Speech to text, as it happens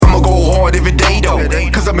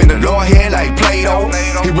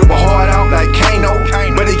He rip a heart out like Kano,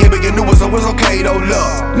 but he gave me a new one, so it's okay though.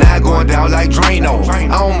 Look, now going down like Drano. I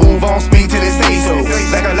don't move, I don't speak till they say so.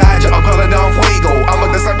 Like Elijah, I'm calling down Fuego. I'm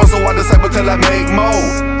a disciple, so I disciple till I make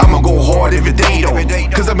more. I'ma go hard every day though,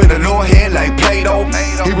 cause I'm in the Lord hand like Play-Doh.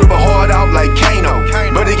 He rip a heart out like Kano,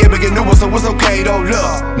 but he gave me a new one, so it's okay though.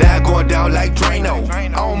 Look, now going down like Drano. I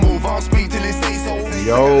don't move, I don't speak till they say so.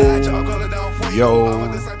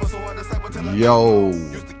 Yo,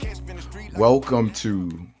 welcome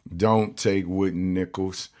to Don't Take Wooden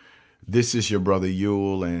Nickels. This is your brother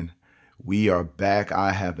Yule, and we are back.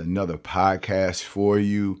 I have another podcast for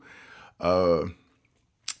you. I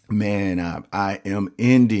am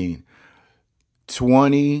ending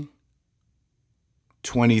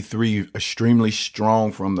 2023 extremely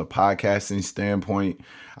strong from the podcasting standpoint.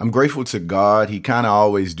 I'm grateful to God. He kind of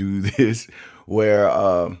always do this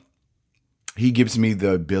where he gives me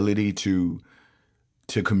the ability to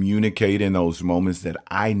communicate in those moments that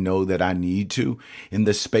I know that I need to, in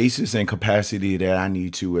the spaces and capacity that I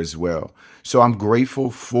need to as well. So I'm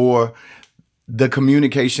grateful for the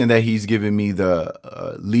communication that he's given me,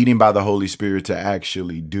 the leading by the Holy Spirit to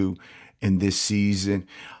actually do in this season.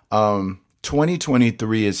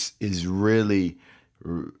 2023 is really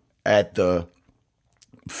at the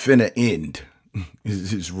finna end.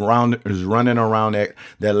 Is running around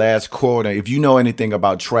that last quarter. If you know anything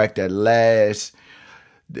about track, that last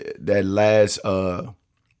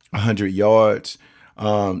 100 yards,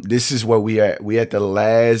 this is where we at. We at the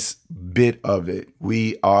last bit of it.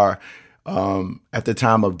 We are at the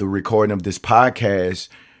time of the recording of this podcast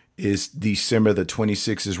is December the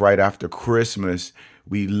 26th, is right after Christmas.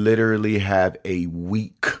 We literally have a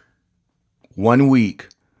week, 1 week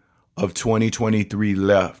of 2023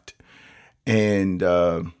 left. And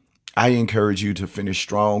I encourage you to finish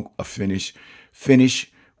strong, finish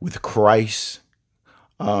with Christ,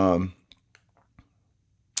 and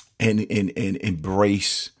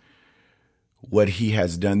embrace what he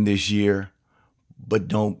has done this year, but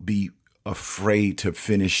don't be afraid to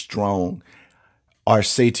finish strong or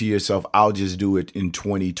say to yourself, I'll just do it in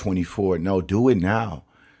 2024. No, do it now.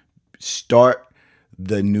 Start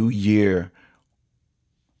the new year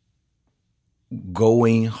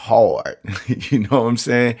going hard. You know what I'm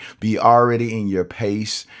saying? Be already in your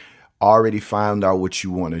pace, already found out what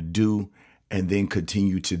you want to do, and then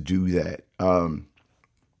continue to do that. Man,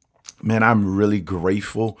 I'm really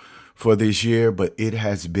grateful for this year, but it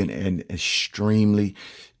has been an extremely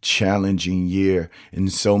challenging year in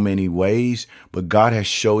so many ways. But God has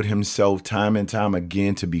showed himself time and time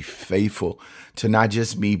again to be faithful to not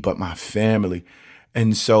just me, but my family.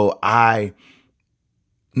 And so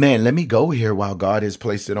let me go here while God has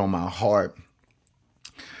placed it on my heart.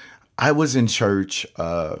 I was in church.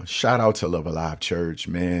 Shout out to Love Alive Church,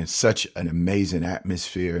 man. Such an amazing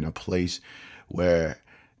atmosphere in a place where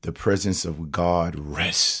the presence of God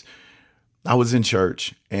rests. I was in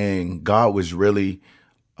church and God was really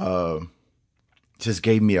just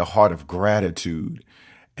gave me a heart of gratitude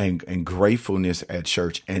and gratefulness at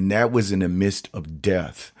church. And that was in the midst of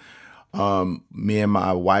death. Me and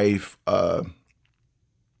my wife are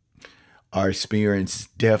experiencing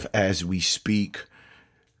death as we speak.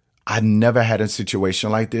 I never had a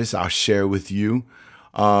situation like this. I'll share with you,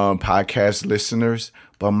 podcast listeners.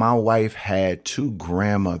 But my wife had two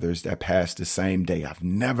grandmothers that passed the same day. I've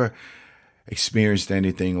never experienced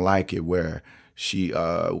anything like it where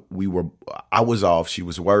I was off, she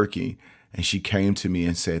was working, and she came to me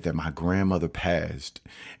and said that my grandmother passed.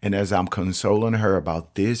 And as I'm consoling her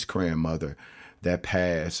about this grandmother that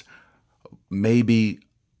passed, maybe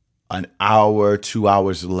an hour, 2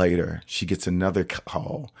 hours later, she gets another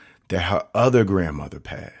call that her other grandmother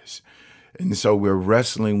passed. And so we're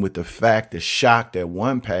wrestling with the fact, the shock that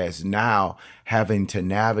one passed, now having to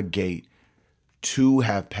navigate two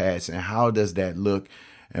have passed. And how does that look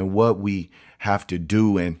and what we have to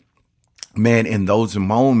do? And man, in those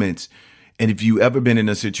moments, and if you ever been in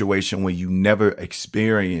a situation where you never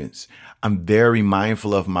experienced, I'm very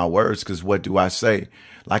mindful of my words, because what do I say?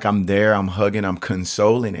 Like, I'm there, I'm hugging, I'm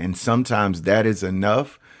consoling, and sometimes that is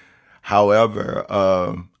enough. However,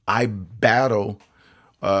 I battle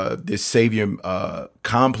this savior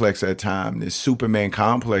complex at times, this Superman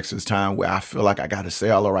complex at times, where I feel like I got to say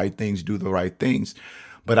all the right things, do the right things.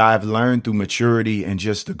 But I've learned through maturity and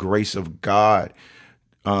just the grace of God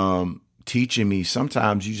teaching me,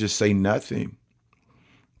 sometimes you just say nothing.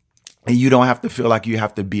 And you don't have to feel like you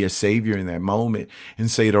have to be a savior in that moment and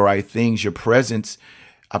say the right things. Your presence,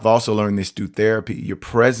 I've also learned this through therapy, your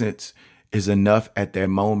presence is enough at that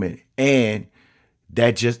moment. And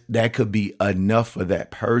that could be enough for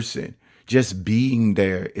that person. Just being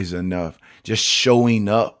there is enough. Just showing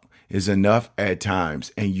up is enough at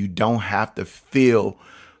times, and you don't have to feel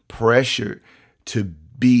pressured to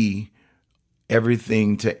be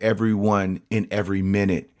everything to everyone in every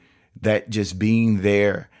minute. That just being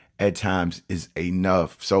there at times is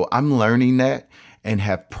enough. So I'm learning that and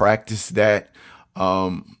have practiced that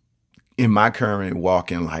in my current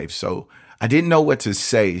walk in life. So I didn't know what to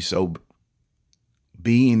say. So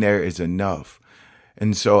being there is enough.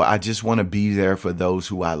 And so I just want to be there for those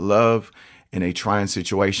who I love in a trying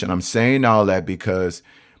situation. I'm saying all that because,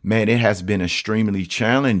 man, it has been extremely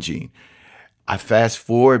challenging. I fast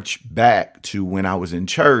forward back to when I was in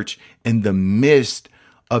church. In the midst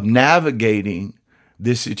of navigating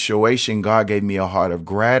this situation, God gave me a heart of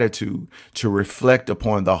gratitude to reflect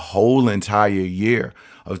upon the whole entire year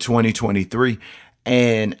of 2023.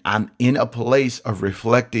 And I'm in a place of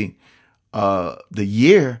reflecting the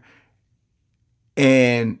year,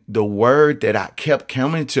 and the word that I kept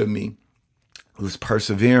coming to me was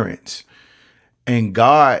perseverance. And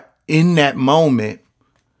God, in that moment,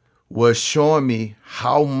 was showing me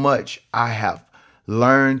how much I have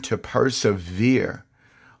learned to persevere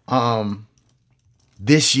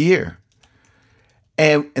this year.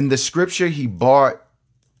 And the scripture he brought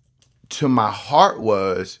to my heart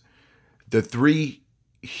was the 3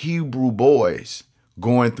 Hebrew boys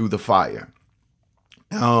going through the fire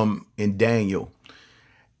in Daniel.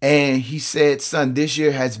 And he said, son, this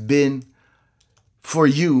year has been for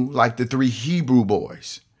you like the 3 Hebrew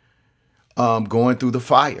boys going through the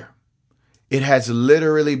fire. It has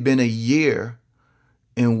literally been a year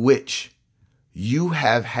in which you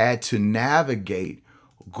have had to navigate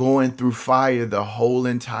going through fire the whole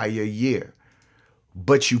entire year,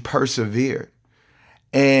 but you persevered.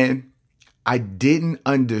 And I didn't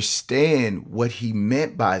understand what he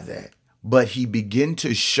meant by that, but he began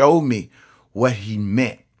to show me what he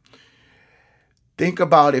meant. Think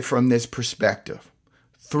about it from this perspective.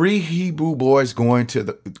 3 Hebrew boys going into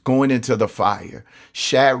the fire,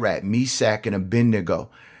 Shadrach, Meshach, and Abednego.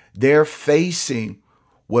 They're facing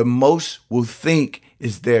what most will think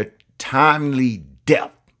is their timely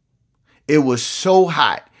death. It was so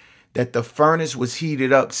hot that the furnace was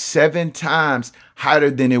heated up 7 times hotter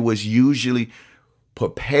than it was usually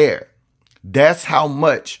prepared. That's how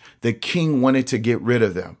much the king wanted to get rid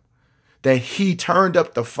of them, that he turned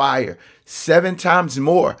up the fire 7 times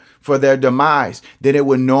more for their demise than it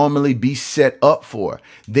would normally be set up for.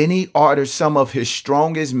 Then he ordered some of his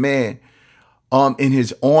strongest men in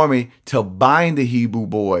his army to bind the Hebrew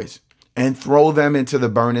boys and throw them into the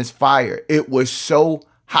burning fire. It was so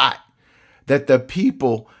hot that the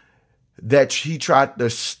people that he tried to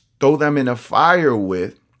throw them in a fire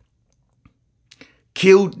with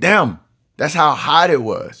killed them. That's how hot it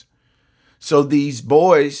was. So these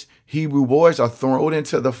boys, Hebrew boys, are thrown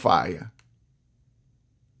into the fire,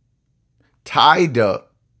 tied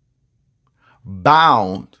up,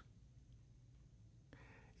 bound,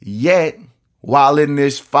 yet while in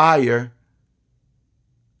this fire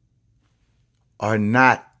are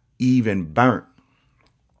not even burnt.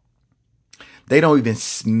 They don't even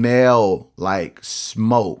smell like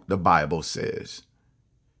smoke, the Bible says.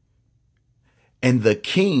 And the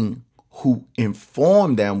king who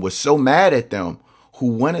informed them was so mad at them, who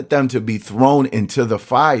wanted them to be thrown into the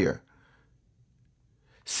fire,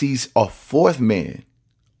 sees a 4th man,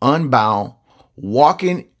 unbound,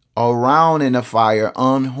 walking around in the fire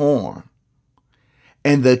unharmed.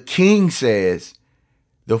 And the king says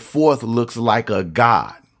the 4th looks like a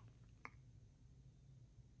god.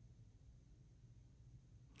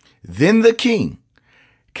 Then the king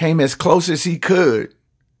came as close as he could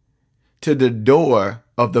to the door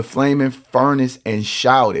of the flaming furnace and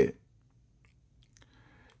shouted,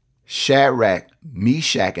 Shadrach,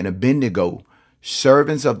 Meshach, and Abednego,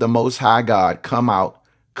 servants of the Most High God, come out,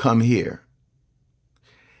 come here.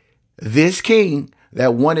 This king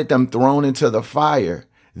that wanted them thrown into the fire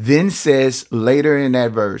then says later in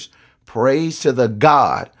that verse, praise to the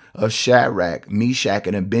God of Shadrach, Meshach,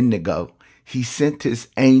 and Abednego. He sent his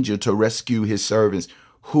angel to rescue his servants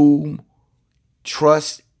whom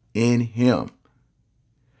trust in him.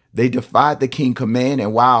 They defied the king's command,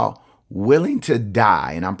 and while willing to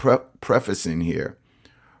die, and I'm prefacing here,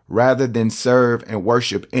 rather than serve and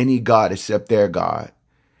worship any god except their God.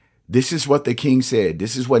 This is what the king said.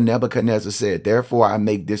 This is what Nebuchadnezzar said. Therefore, I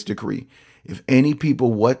make this decree. If any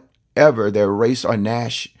people, whatever their race or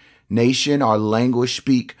nation or language,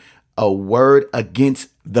 speak a word against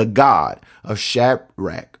the God of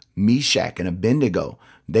Shadrach, Meshach, and Abednego,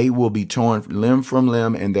 they will be torn limb from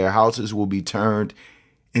limb, and their houses will be turned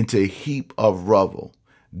into a heap of rubble.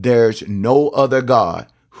 There's no other God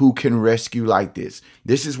who can rescue like this.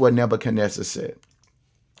 This is what Nebuchadnezzar said.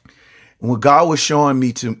 And what God was showing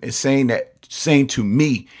me saying to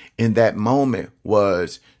me in that moment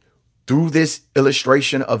was through this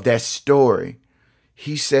illustration of that story,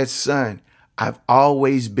 he said, son, I've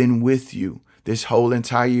always been with you this whole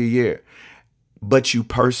entire year, but you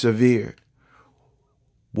persevered.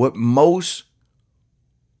 What most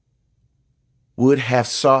would have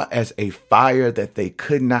saw as a fire that they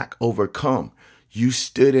could not overcome, you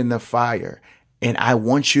stood in the fire. And I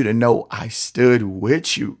want you to know I stood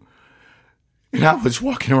with you. And I was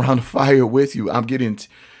walking around the fire with you. I'm getting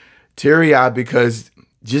teary-eyed because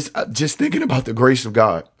just thinking about the grace of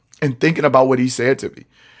God and thinking about what he said to me.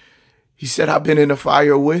 He said, I've been in the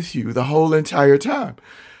fire with you the whole entire time.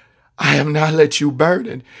 I have not let you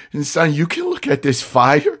burn. And son, you can look at this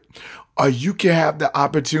fire, or you can have the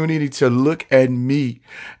opportunity to look at me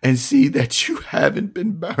and see that you haven't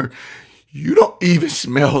been burned. You don't even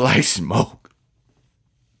smell like smoke.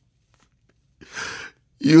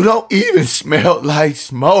 You don't even smell like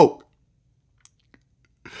smoke.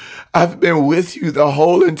 I've been with you the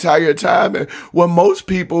whole entire time. And what most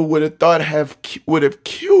people would have thought would have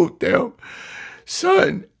killed them,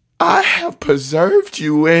 son, I have preserved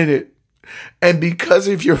you in it. And because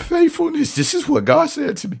of your faithfulness, this is what God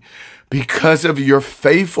said to me. Because of your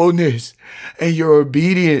faithfulness and your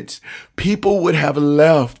obedience, people would have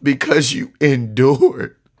left because you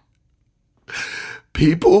endured.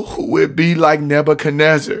 People who would be like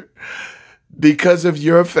Nebuchadnezzar, because of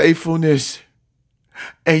your faithfulness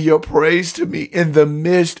and your praise to me in the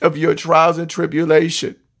midst of your trials and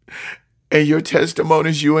tribulation and your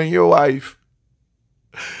testimonies, you and your wife,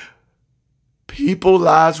 people's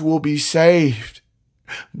lives will be saved.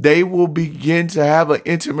 They will begin to have an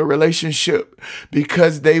intimate relationship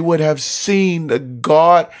because they would have seen that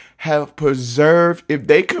God have preserved. If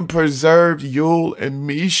they can preserve Yul and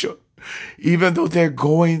Misha, even though they're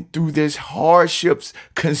going through these hardships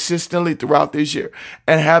consistently throughout this year,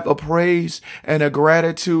 and have a praise and a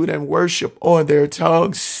gratitude and worship on their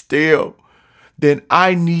tongues still, then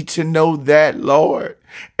I need to know that, Lord,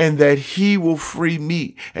 and that he will free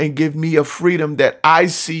me and give me a freedom that I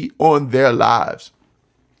see on their lives.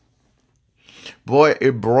 Boy,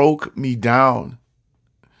 it broke me down.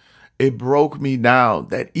 It broke me down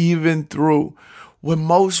that even through what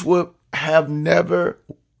most would have never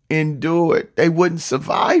endured, they wouldn't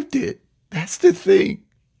survived it. That's the thing.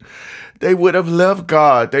 They would have left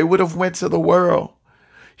God. They would have went to the world.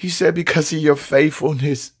 He said, because of your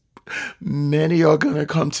faithfulness, many are going to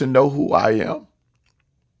come to know who I am.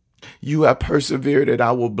 You have persevered, and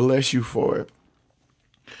I will bless you for it.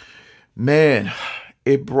 Man,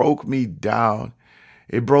 it broke me down.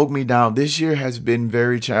 It broke me down. This year has been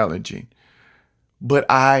very challenging. But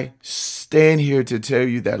I stand here to tell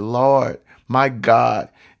you that, Lord, my God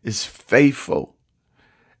is faithful,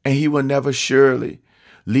 and he will never surely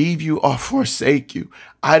leave you or forsake you.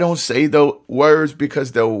 I don't say those words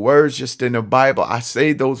because they're words just in the Bible. I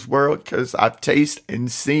say those words because I've tasted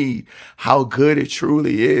and seen how good it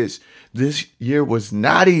truly is. This year was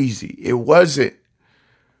not easy. It wasn't.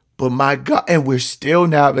 But my God, and we're still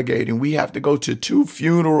navigating. We have to go to 2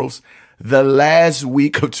 funerals the last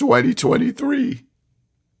week of 2023.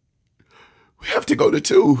 We have to go to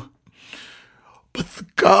 2.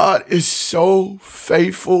 But God is so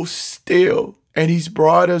faithful still. And he's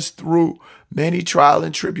brought us through many trials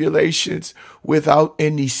and tribulations without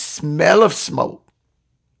any smell of smoke.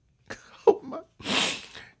 Oh my.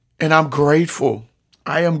 And I'm grateful.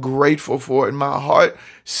 I am grateful for it. My heart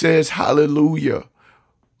says hallelujah.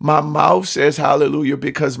 My mouth says hallelujah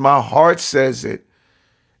because my heart says it.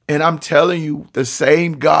 And I'm telling you, the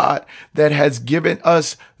same God that has given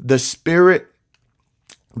us the spirit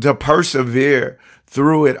to persevere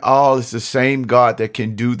through it all is the same God that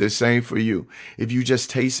can do the same for you. If you just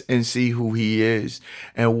taste and see who he is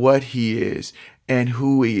and what he is and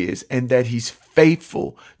who he is, and that he's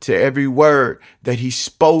faithful to every word that he's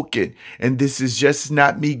spoken. And this is just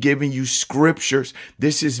not me giving you scriptures.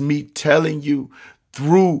 This is me telling you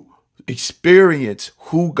through experience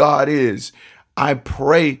who God is. I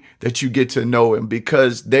pray that you get to know him,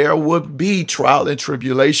 because there would be trial and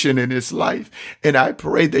tribulation in his life. And I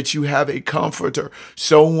pray that you have a comforter,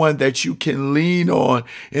 someone that you can lean on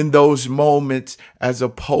in those moments, as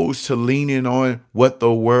opposed to leaning on what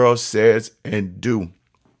the world says and do.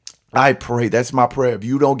 I pray, that's my prayer. If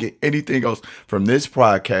you don't get anything else from this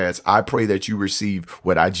podcast, I pray that you receive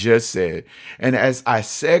what I just said. And as I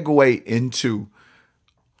segue into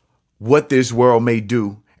what this world may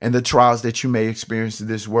do and the trials that you may experience in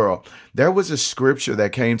this world, there was a scripture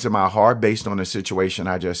that came to my heart based on a situation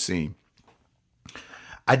I just seen.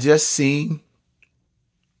 I just seen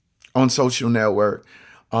on social network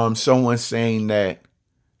someone saying that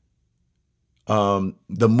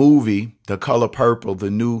the movie, The Color Purple,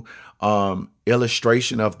 the new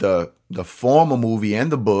illustration of the former movie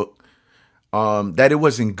and the book, that it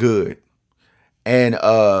wasn't good. And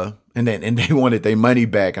they wanted their money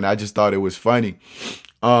back, and I just thought it was funny.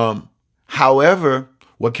 However,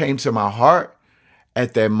 what came to my heart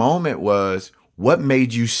at that moment was, what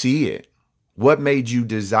made you see it? What made you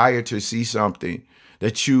desire to see something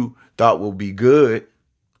that you thought will be good,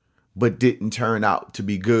 but didn't turn out to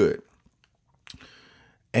be good?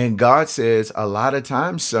 And God says, a lot of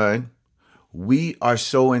times, son, we are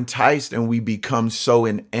so enticed and we become so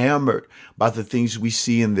enamored by the things we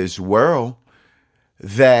see in this world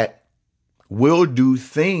that we'll do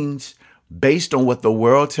things based on what the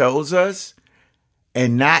world tells us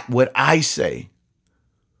and not what I say.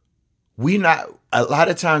 A lot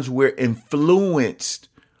of times we're influenced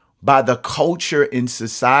by the culture in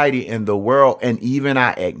society and the world and even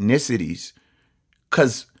our ethnicities.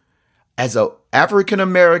 Because as an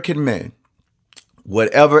African-American man,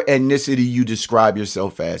 whatever ethnicity you describe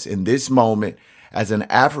yourself as in this moment, as an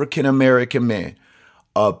African-American man,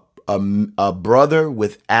 a brother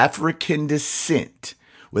with African descent,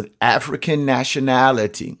 with African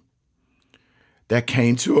nationality that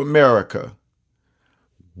came to America,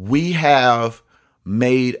 we have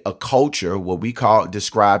made a culture, what we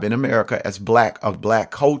describe in America as black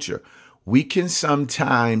culture. We can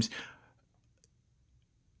sometimes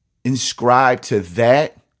inscribe to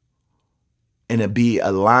that and be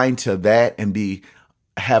aligned to that and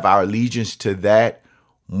have our allegiance to that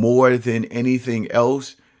more than anything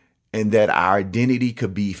else, and that our identity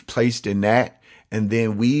could be placed in that. And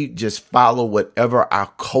then we just follow whatever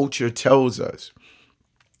our culture tells us.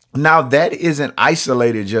 Now, that isn't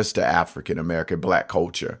isolated just to African American black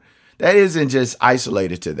culture. That isn't just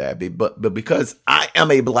isolated to that. But because I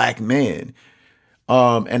am a black man,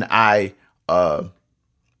 and I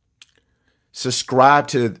subscribe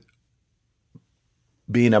to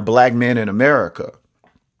being a black man in America,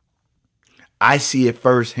 I see it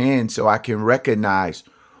firsthand, so I can recognize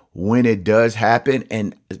when it does happen.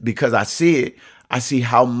 And because I see it, I see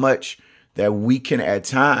how much that we can at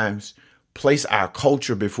times place our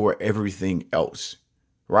culture before everything else,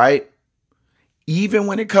 right? Even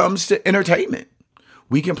when it comes to entertainment,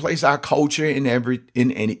 we can place our culture in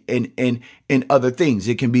other things.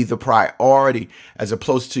 It can be the priority as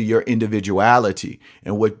opposed to your individuality.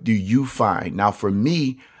 And what do you find? Now, for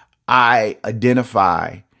me, I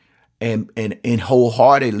identify and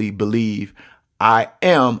wholeheartedly believe I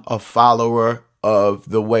am a follower of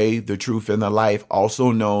the way, the truth, and the life, also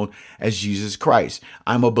known as Jesus Christ.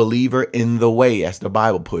 I'm a believer in the way, as the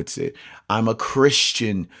Bible puts it. I'm a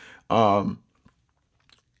Christian, for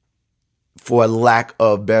lack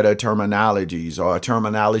of better terminologies or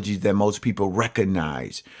terminologies that most people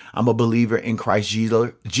recognize. I'm a believer in Christ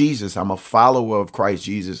Jesus. I'm a follower of Christ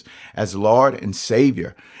Jesus as Lord and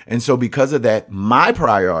Savior. And so because of that, my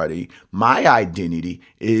priority, my identity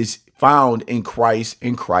is found in Christ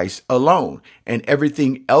and Christ alone. And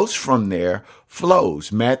everything else from there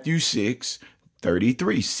flows. Matthew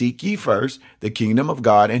 6:33, seek ye first the kingdom of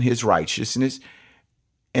God and his righteousness,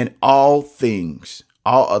 and all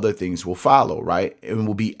other things will follow, right? And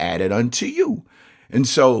will be added unto you. And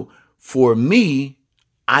so for me,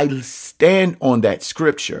 I stand on that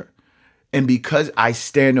scripture. And because I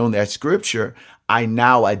stand on that scripture, I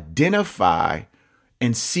now identify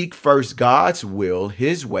and seek first God's will,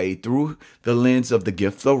 his way, through the lens of the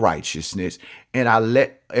gift of righteousness. And I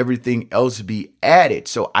let everything else be added.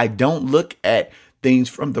 So I don't look at things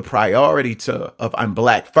from the priority of I'm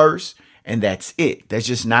black first, and that's it. That's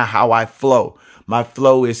just not how I flow. My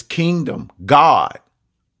flow is kingdom, God.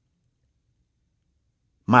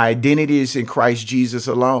 My identity is in Christ Jesus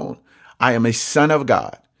alone. I am a son of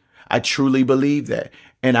God. I truly believe that.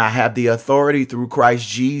 And I have the authority through Christ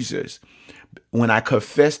Jesus. When I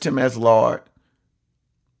confessed him as Lord,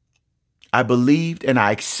 I believed and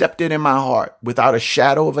I accepted in my heart without a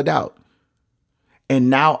shadow of a doubt. And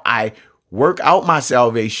now I work out my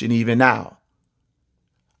salvation even now.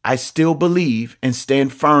 I still believe and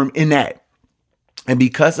stand firm in that. And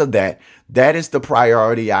because of that, that is the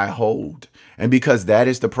priority I hold. And because that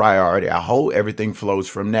is the priority I hold, everything flows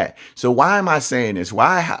from that. So why am I saying this?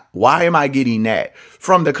 Why am I getting that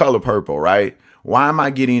from The Color Purple, right? Why am I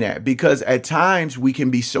getting that? Because at times we can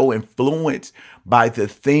be so influenced by the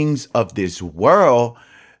things of this world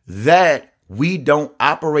that we don't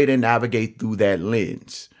operate and navigate through that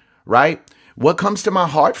lens, right? What comes to my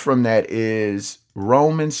heart from that is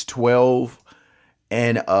Romans 12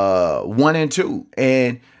 and 1 and 2.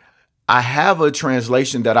 And I have a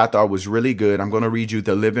translation that I thought was really good. I'm going to read you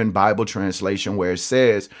the Living Bible translation where it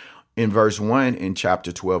says, in verse 1 in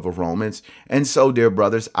chapter 12 of Romans. And so, dear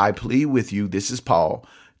brothers, I plead with you, this is Paul,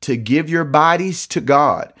 to give your bodies to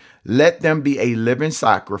God. Let them be a living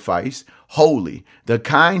sacrifice, holy, the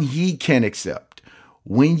kind he can accept.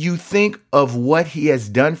 When you think of what he has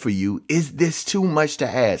done for you, is this too much to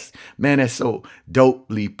ask? Man, that's so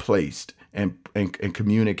dopely placed and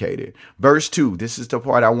communicated. Verse 2, this is the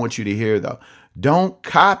part I want you to hear though. Don't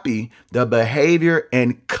copy the behavior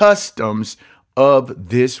and customs of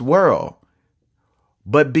this world,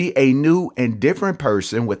 but be a new and different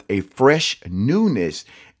person with a fresh newness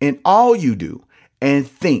in all you do and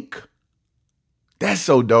think. That's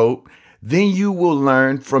so dope. Then you will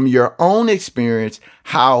learn from your own experience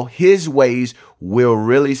how his ways will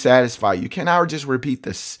really satisfy you. Can I just repeat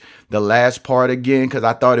the last part again? Because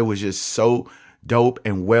I thought it was just so dope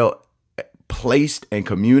and well placed and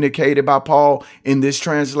communicated by Paul in this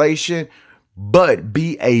translation. But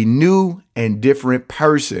be a new and different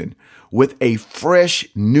person with a fresh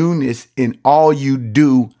newness in all you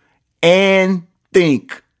do and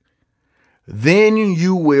think. Then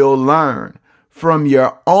you will learn from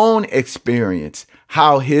your own experience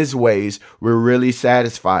how his ways will really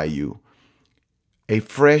satisfy you. A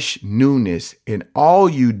fresh newness in all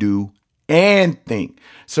you do and think.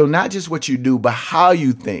 So not just what you do, but how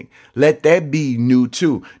you think. Let that be new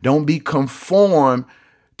too. Don't be conformed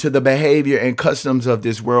to the behavior and customs of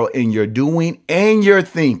this world in your doing and your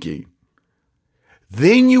thinking.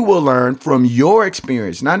 Then you will learn from your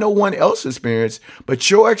experience, not no one else's experience, but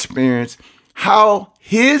your experience, how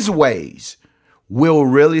his ways will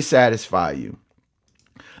really satisfy you.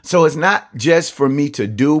 So it's not just for me to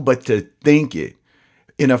do, but to think it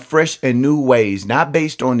in a fresh and new ways, not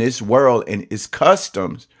based on this world and its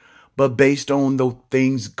customs, but based on the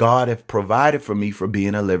things God have provided for me for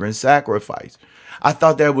being a living sacrifice. I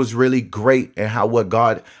thought that was really great, and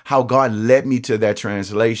how God led me to that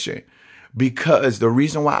translation. Because the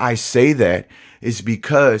reason why I say that is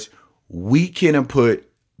because we can put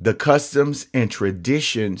the customs and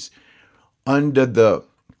traditions under the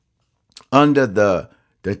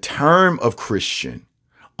term of Christian,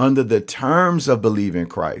 under the terms of believing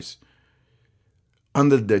Christ,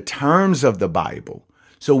 under the terms of the Bible.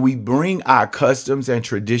 So we bring our customs and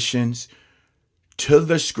traditions to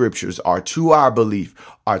the scriptures, or to our belief,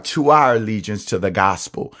 or to our allegiance to the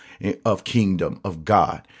gospel of kingdom of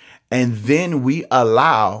God. And then we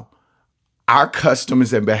allow our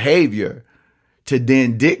customs and behavior to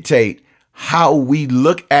then dictate how we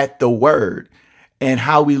look at the word and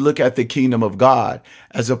how we look at the kingdom of God,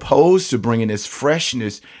 as opposed to bringing this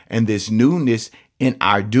freshness and this newness in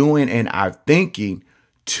our doing and our thinking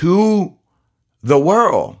to the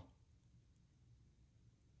world.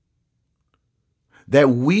 That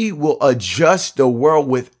we will adjust the world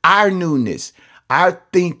with our newness, our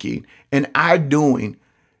thinking, and our doing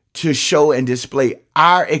to show and display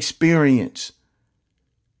our experience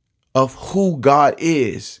of who God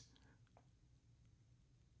is.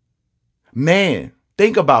 Man,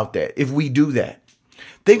 think about that if we do that.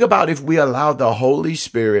 Think about if we allow the Holy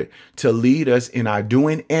Spirit to lead us in our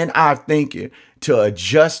doing and our thinking, to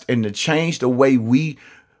adjust and to change the way we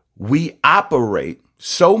operate,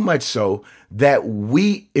 so much so that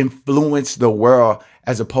we influence the world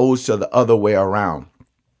as opposed to the other way around.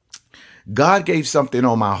 God gave something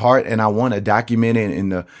on my heart, and I want to document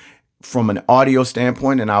it from an audio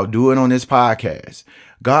standpoint, and I'll do it on this podcast.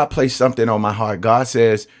 God placed something on my heart. God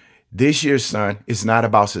says, this year, son, it's not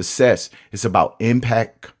about success. It's about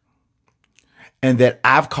impact. And that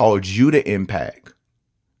I've called you to impact.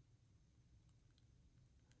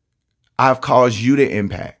 I've caused you to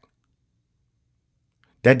impact.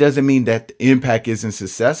 That doesn't mean that the impact isn't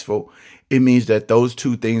successful. It means that those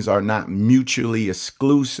two things are not mutually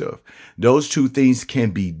exclusive. Those two things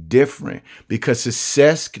can be different, because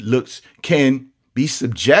success can be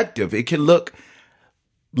subjective. It can look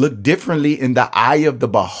differently in the eye of the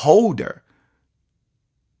beholder.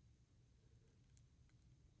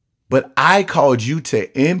 But I called you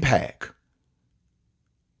to impact.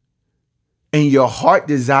 And your heart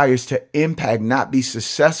desires to impact, not be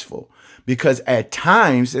successful. Because at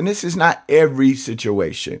times, and this is not every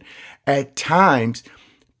situation, at times,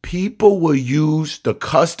 people will use the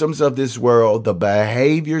customs of this world, the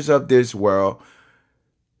behaviors of this world,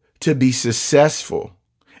 to be successful.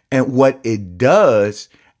 And what it does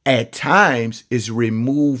at times is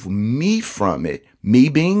remove me from it, me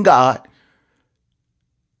being God.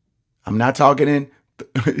 I'm not talking in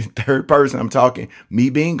third person. I'm talking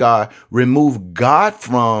me being God. Remove God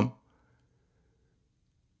from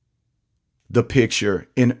the picture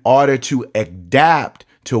in order to adapt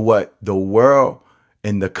to what the world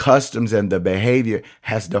and the customs and the behavior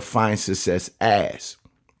has defined success as.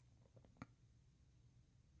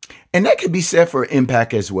 And that could be said for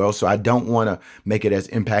impact as well. So I don't want to make it as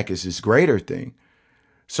impact as this greater thing.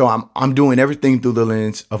 So I'm doing everything through the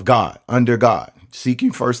lens of God, under God,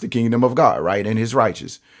 seeking first the kingdom of God, right? And his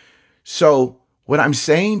righteous. So what I'm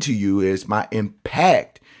saying to you is my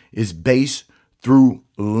impact is based through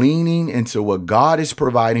leaning into what God is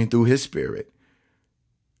providing through his spirit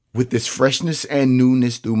with this freshness and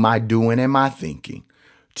newness through my doing and my thinking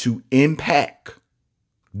to impact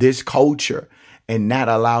this culture and not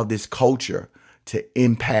allow this culture to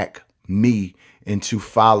impact me into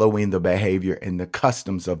following the behavior and the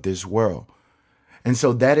customs of this world. And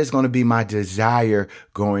so that is going to be my desire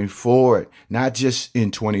going forward, not just in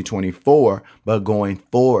 2024, but going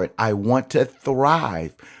forward. I want to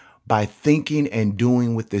thrive by thinking and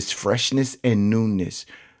doing with this freshness and newness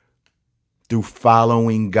through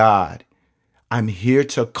following God. I'm here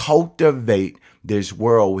to cultivate this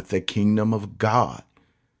world with the kingdom of God.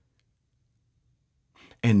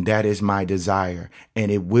 And that is my desire.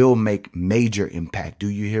 And it will make major impact. Do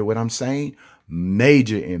you hear what I'm saying?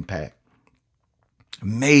 Major impact.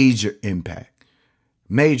 Major impact.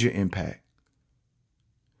 Major impact.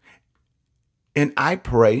 And I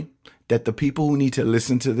pray that the people who need to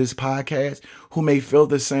listen to this podcast, who may feel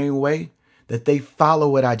the same way, that they follow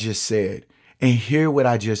what I just said and hear what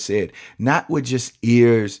I just said. Not with just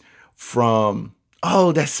ears from,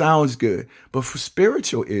 oh, that sounds good, but for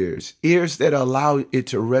spiritual ears, ears that allow it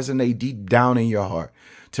to resonate deep down in your heart,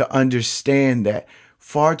 to understand that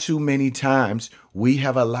far too many times we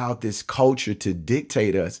have allowed this culture to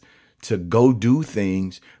dictate us to go do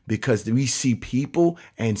things because we see people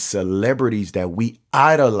and celebrities that we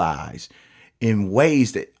idolize in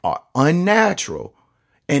ways that are unnatural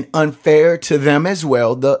and unfair to them as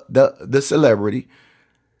well, the celebrity.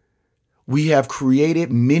 We have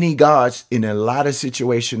created many gods in a lot of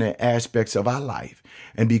situations and aspects of our life.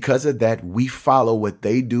 And because of that, we follow what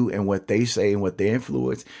they do and what they say and what they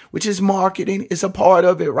influence, which is marketing. It's a part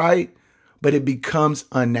of it, right? But it becomes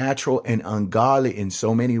unnatural and ungodly in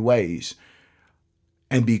so many ways.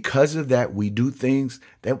 And because of that, we do things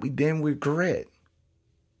that we then regret.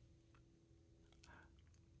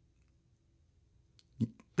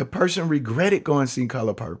 The person regretted going to see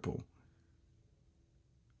Color Purple.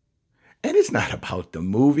 And it's not about the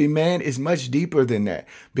movie, man. It's much deeper than that,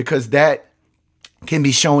 because that can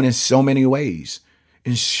be shown in so many ways,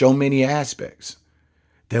 in so many aspects,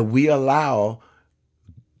 that we allow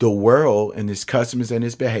the world and its customs and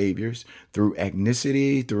its behaviors through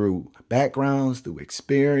ethnicity, through backgrounds, through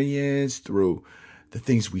experience, through the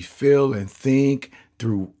things we feel and think,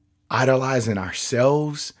 through idolizing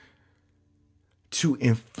ourselves, to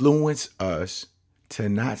influence us to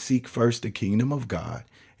not seek first the kingdom of God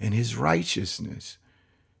and his righteousness.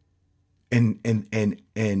 And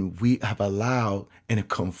we have allowed and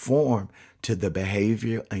conformed to the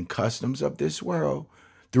behavior and customs of this world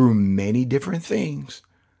through many different things,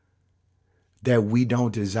 that we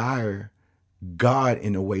don't desire God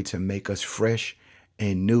in a way to make us fresh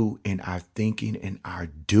and new in our thinking and our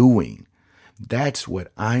doing. That's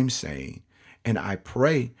what I'm saying. And I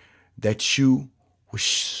pray that you will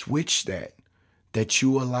switch that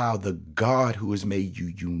you allow the God who has made you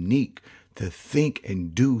unique to think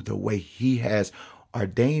and do the way he has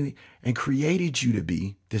ordained and created you to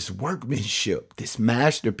be, this workmanship, this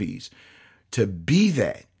masterpiece, to be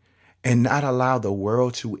that, and not allow the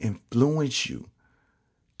world to influence you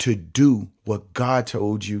to do what God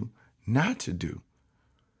told you not to do.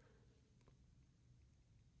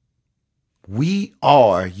 We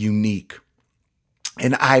are unique.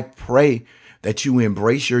 And I pray that you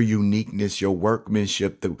embrace your uniqueness, your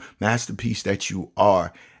workmanship, the masterpiece that you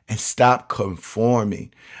are, and stop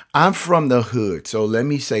conforming. I'm from the hood, so let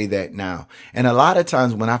me say that now. And a lot of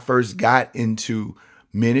times when I first got into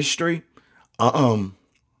ministry, and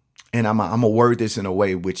I'm gonna word this in a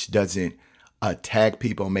way which doesn't attack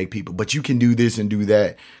people and make people, but you can do this and do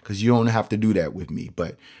that, because you don't have to do that with me.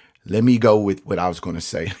 But let me go with what I was going to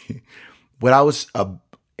say. What I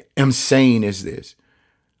am saying is this.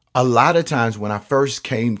 A lot of times when I first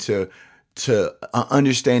came to an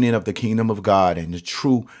understanding of the kingdom of God and the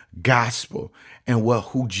true gospel and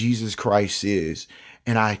who Jesus Christ is,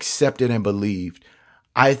 and I accepted and believed,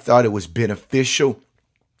 I thought it was beneficial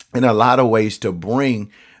in a lot of ways to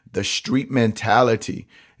bring the street mentality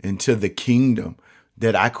into the kingdom,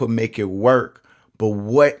 that I could make it work. But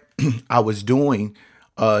what I was doing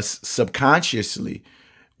subconsciously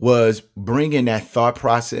was bringing that thought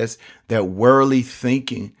process, that worldly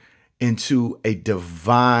thinking, into a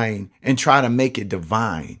divine, and try to make it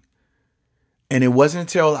divine. And it wasn't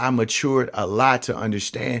until I matured a lot to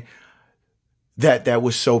understand that that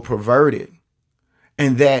was so perverted,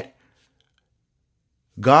 and that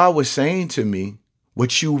God was saying to me,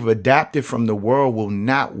 what you've adapted from the world will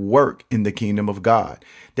not work in the kingdom of God.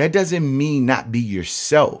 That doesn't mean not be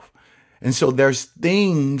yourself. And so there's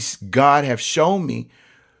things God have shown me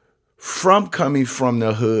from coming from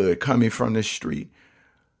the hood, coming from the street,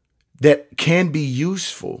 that can be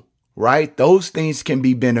useful, right? Those things can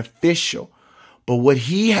be beneficial. But what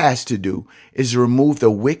he has to do is remove the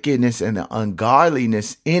wickedness and the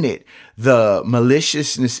ungodliness in it, the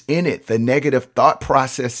maliciousness in it, the negative thought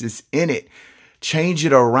processes in it, change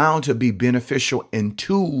it around to be beneficial and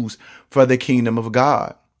tools for the kingdom of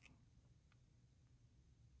God.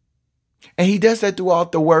 And he does that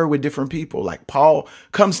throughout the word with different people. Like Paul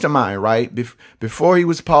comes to mind, right? Before he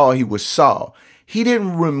was Paul, he was Saul. He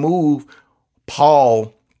didn't remove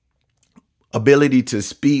Paul's ability to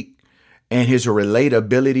speak and his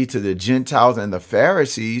relatability to the Gentiles and the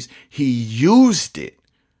Pharisees. He used it.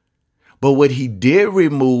 But what he did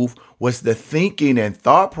remove was the thinking and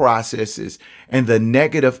thought processes and the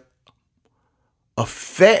negative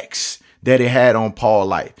effects that it had on Paul's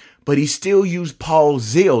life. But he still used Paul's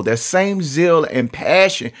zeal, that same zeal and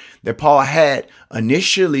passion that Paul had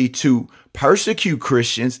initially to persecute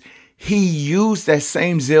Christians. He used that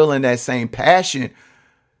same zeal and that same passion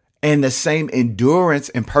and the same endurance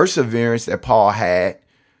and perseverance that Paul had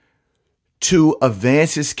to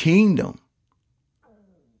advance his kingdom.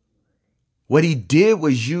 What he did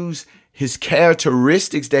was use his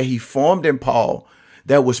characteristics that he formed in Paul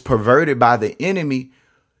that was perverted by the enemy.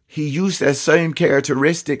 He used that same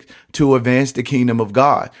characteristic to advance the kingdom of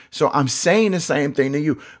God. So I'm saying the same thing to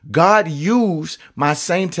you. God used my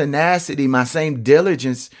same tenacity, my same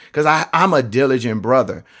diligence, because I'm a diligent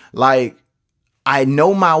brother. Like, I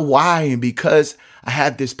know my why, and because I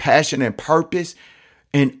have this passion and purpose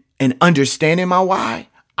and understanding my why,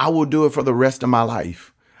 I will do it for the rest of my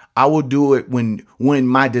life. I will do it when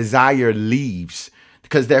my desire leaves,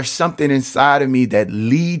 because there's something inside of me that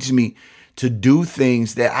leads me to do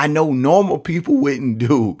things that I know normal people wouldn't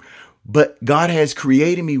do. But God has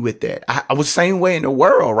created me with that. I was the same way in the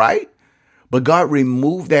world, right? But God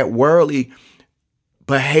removed that worldly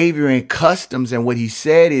behavior and customs. And what he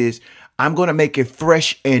said is, I'm going to make it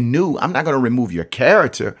fresh and new. I'm not going to remove your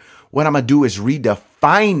character. What I'm going to do is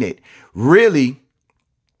redefine it. Really,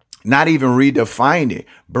 not even redefine it.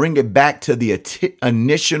 Bring it back to the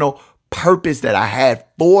initial purpose that I had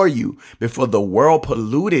for you before the world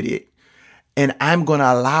polluted it. And I'm going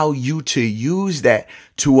to allow you to use that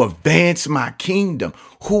to advance my kingdom,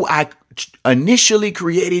 who I initially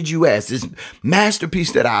created you as, this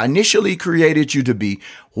masterpiece that I initially created you to be.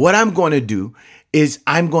 What I'm going to do is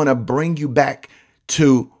I'm going to bring you back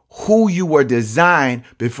to who you were designed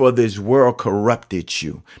before this world corrupted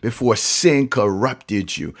you, before sin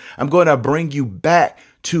corrupted you. I'm going to bring you back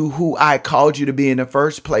to who I called you to be in the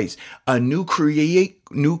first place, a new creature,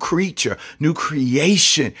 new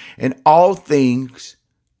creation in all things,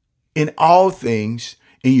 in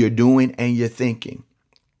your doing and your thinking.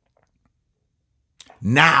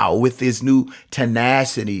 Now, with this new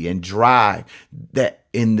tenacity and drive, that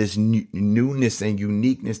in this newness and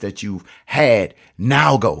uniqueness that you've had,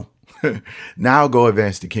 now go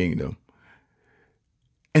advance the kingdom.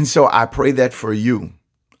 And so I pray that for you.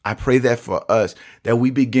 I pray that for us, that we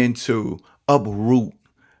begin to uproot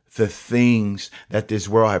the things that this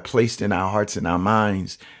world has placed in our hearts and our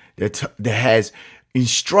minds that has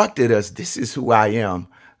instructed us, this is who I am.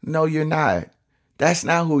 No, you're not. That's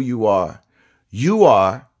not who you are. You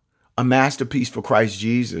are a masterpiece for Christ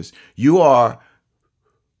Jesus. You are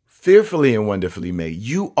fearfully and wonderfully made.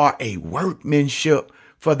 You are a workmanship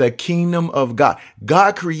for the kingdom of God.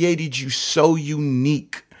 God created you so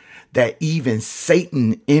unique that even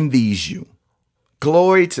Satan envies you.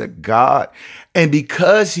 Glory to God. And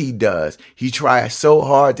because he does, he tries so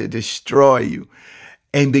hard to destroy you.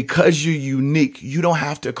 And because you're unique, you don't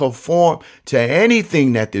have to conform to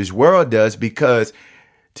anything that this world does, because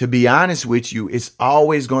to be honest with you, it's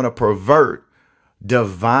always going to pervert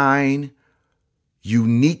divine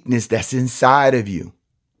uniqueness that's inside of you.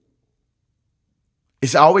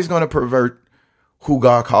 It's always going to pervert who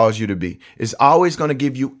God calls you to be. It's always going to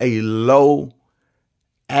give you a low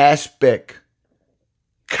aspect,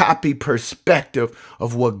 copy perspective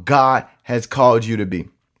of what God has called you to be.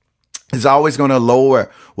 It's always going to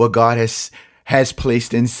lower what God has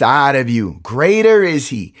placed inside of you. Greater is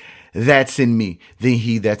he that's in me than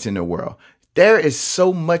he that's in the world. There is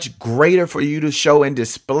so much greater for you to show and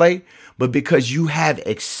display, but because you have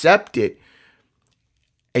accepted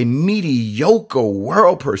a mediocre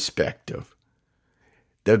world perspective,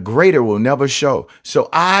 the greater will never show. So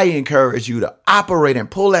I encourage you to operate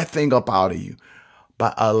and pull that thing up out of you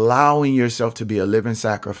by allowing yourself to be a living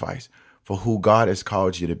sacrifice for who God has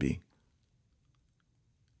called you to be.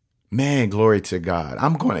 Man, glory to God.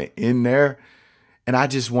 I'm going to end there. And I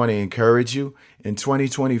just want to encourage you in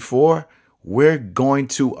 2024, we're going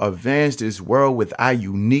to advance this world with our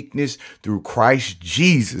uniqueness through Christ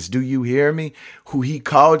Jesus. Do you hear me? Who he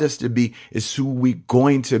called us to be is who we're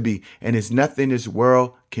going to be. And there's nothing this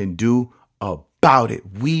world can do about it.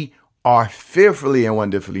 We are fearfully and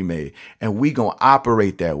wonderfully made, and we going to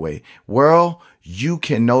operate that way. World, you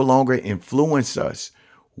can no longer influence us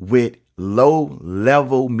with low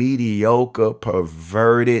level, mediocre,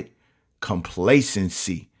 perverted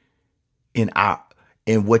complacency in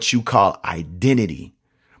what you call identity.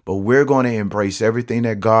 But we're going to embrace everything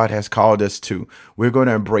that God has called us to. We're going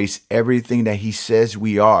to embrace everything that he says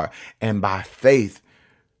we are. And by faith,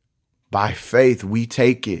 we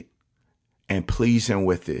take it and please him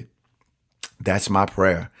with it. That's my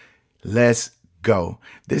prayer. Let's go.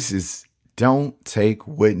 This is Don't Take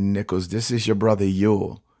Wooden Nickels. This is your brother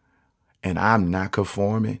Yule. And I'm not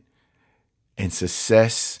conforming. And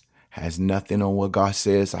success has nothing on what God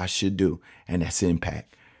says I should do. And that's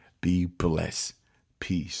impact. Be blessed.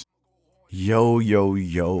 Peace. Yo.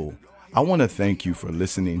 I want to thank you for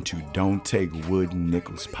listening to Don't Take Wooden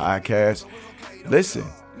Nickels podcast. Listen,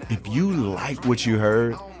 if you like what you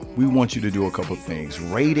heard, we want you to do a couple things.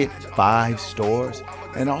 Rate it 5 stars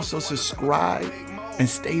and also subscribe and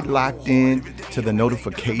stay locked in to the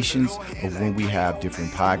notifications of when we have different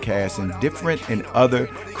podcasts and other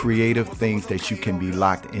creative things that you can be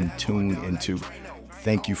locked and tuned into.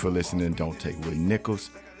 Thank you for listening. Don't take with nickels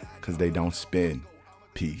because they don't spin.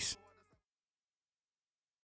 Peace.